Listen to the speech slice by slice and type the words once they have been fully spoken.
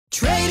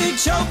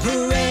Joe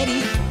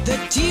Peretti, the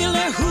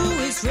dealer who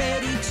is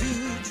ready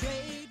to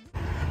trade.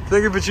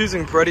 Thank you for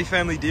choosing Peretti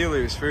Family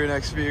Dealers for your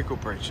next vehicle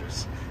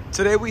purchase.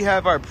 Today we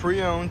have our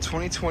pre-owned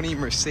 2020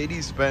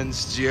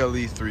 Mercedes-Benz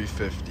GLE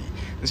 350.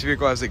 This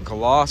vehicle has a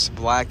gloss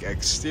black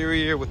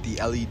exterior with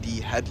the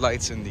LED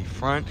headlights in the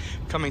front.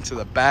 Coming to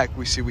the back,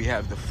 we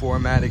have the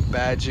 4MATIC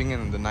badging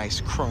and the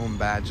nice chrome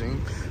badging.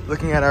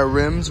 Looking at our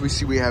rims,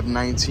 we have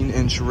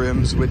 19-inch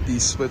rims with the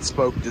split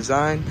spoke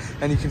design,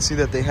 and you can see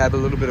that they have a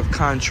little bit of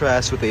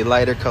contrast with a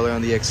lighter color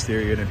on the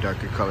exterior and a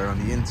darker color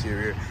on the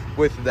interior,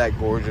 with that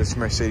gorgeous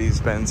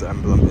Mercedes-Benz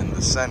emblem in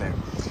the center.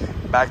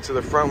 Back to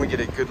the front, we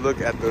get a good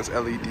look at those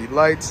LED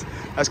lights.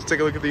 Let's take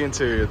a look at the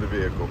interior of the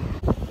vehicle.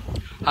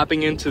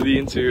 Hopping into the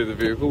interior of the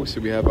vehicle,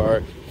 we have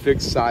our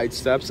fixed side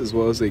steps as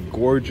well as a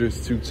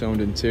gorgeous two-toned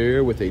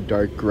interior with a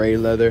dark gray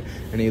leather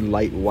and a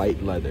light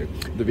white leather.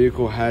 The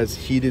vehicle has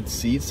heated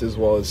seats as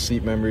well as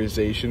seat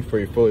memorization for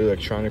a fully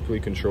electronically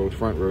controlled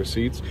front row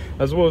seats,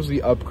 as well as the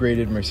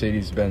upgraded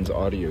Mercedes-Benz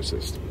audio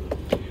system.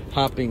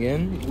 Hopping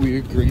in, we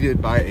are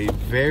greeted by a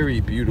very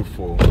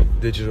beautiful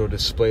digital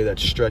display that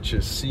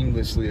stretches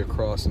seamlessly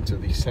across into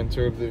the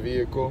center of the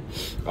vehicle.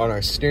 On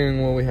our steering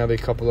wheel, we have a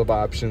couple of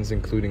options,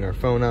 including our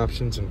phone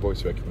options and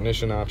voice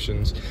recognition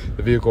options.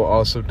 The vehicle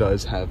also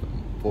does have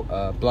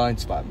blind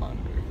spot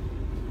monitoring.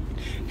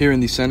 Here in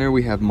the center,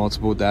 we have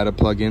multiple data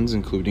plugins,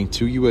 including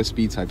 2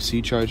 USB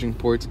Type-C charging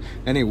ports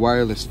and a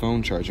wireless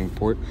phone charging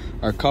port,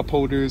 our cup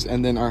holders,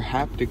 and then our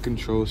haptic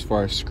controls for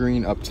our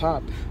screen up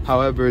top.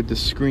 However, the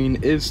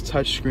screen is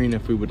touchscreen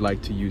if we would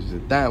like to use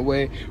it that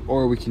way,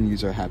 or we can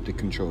use our haptic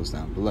controls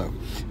down below.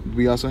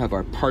 We also have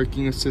our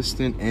parking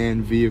assistant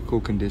and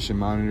vehicle condition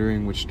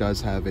monitoring, which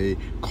does have a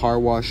car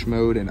wash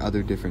mode and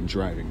other different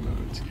driving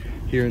modes.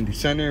 Here in the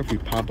center, if we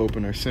pop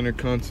open our center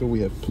console, we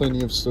have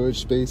plenty of storage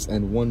space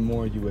and one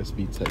more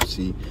USB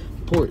Type-C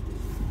port.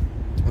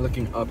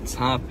 Looking up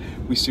top,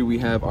 we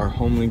have our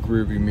HomeLink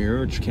rearview mirror,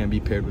 which can be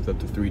paired with up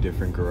to 3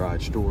 different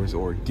garage doors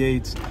or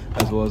gates,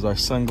 as well as our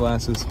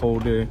sunglasses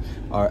holder,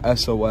 our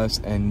SOS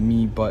and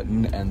me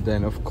button, and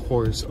then of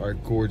course our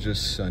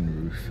gorgeous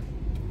sunroof.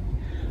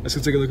 Let's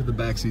go take a look at the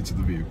back seats of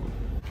the vehicle.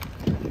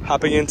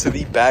 Hopping into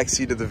the back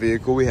seat of the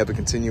vehicle, we have a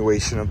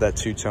continuation of that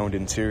two-toned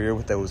interior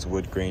with those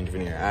wood-grained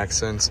veneer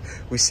accents.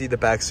 We see the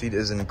back seat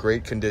is in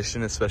great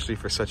condition, especially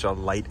for such a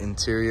light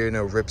interior.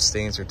 No rip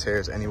stains or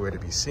tears anywhere to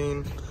be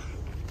seen.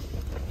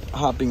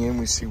 Hopping in,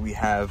 we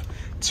have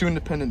 2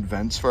 independent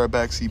vents for our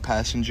backseat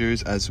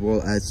passengers, as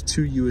well as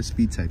 2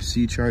 USB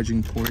Type-C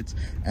charging ports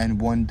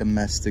and 1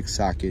 domestic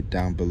socket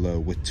down below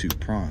with 2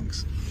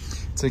 prongs.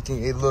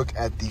 Taking a look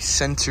at the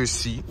center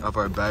seat of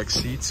our back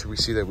seats, we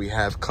see that we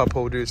have cup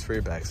holders for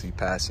your backseat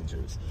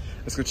passengers.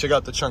 Let's go check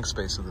out the trunk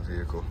space of the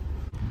vehicle.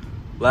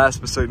 Last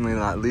but certainly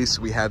not least,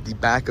 we have the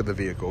back of the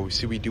vehicle.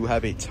 We do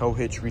have a tow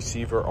hitch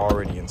receiver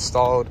already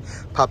installed.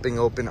 Popping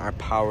open our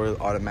power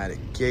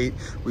automatic gate,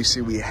 we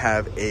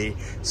have a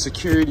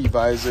security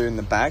visor in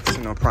the back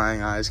so no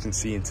prying eyes can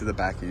see into the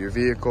back of your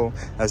vehicle,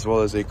 as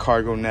well as a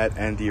cargo net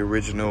and the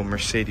original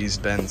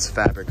Mercedes-Benz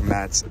fabric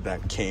mats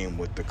that came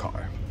with the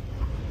car.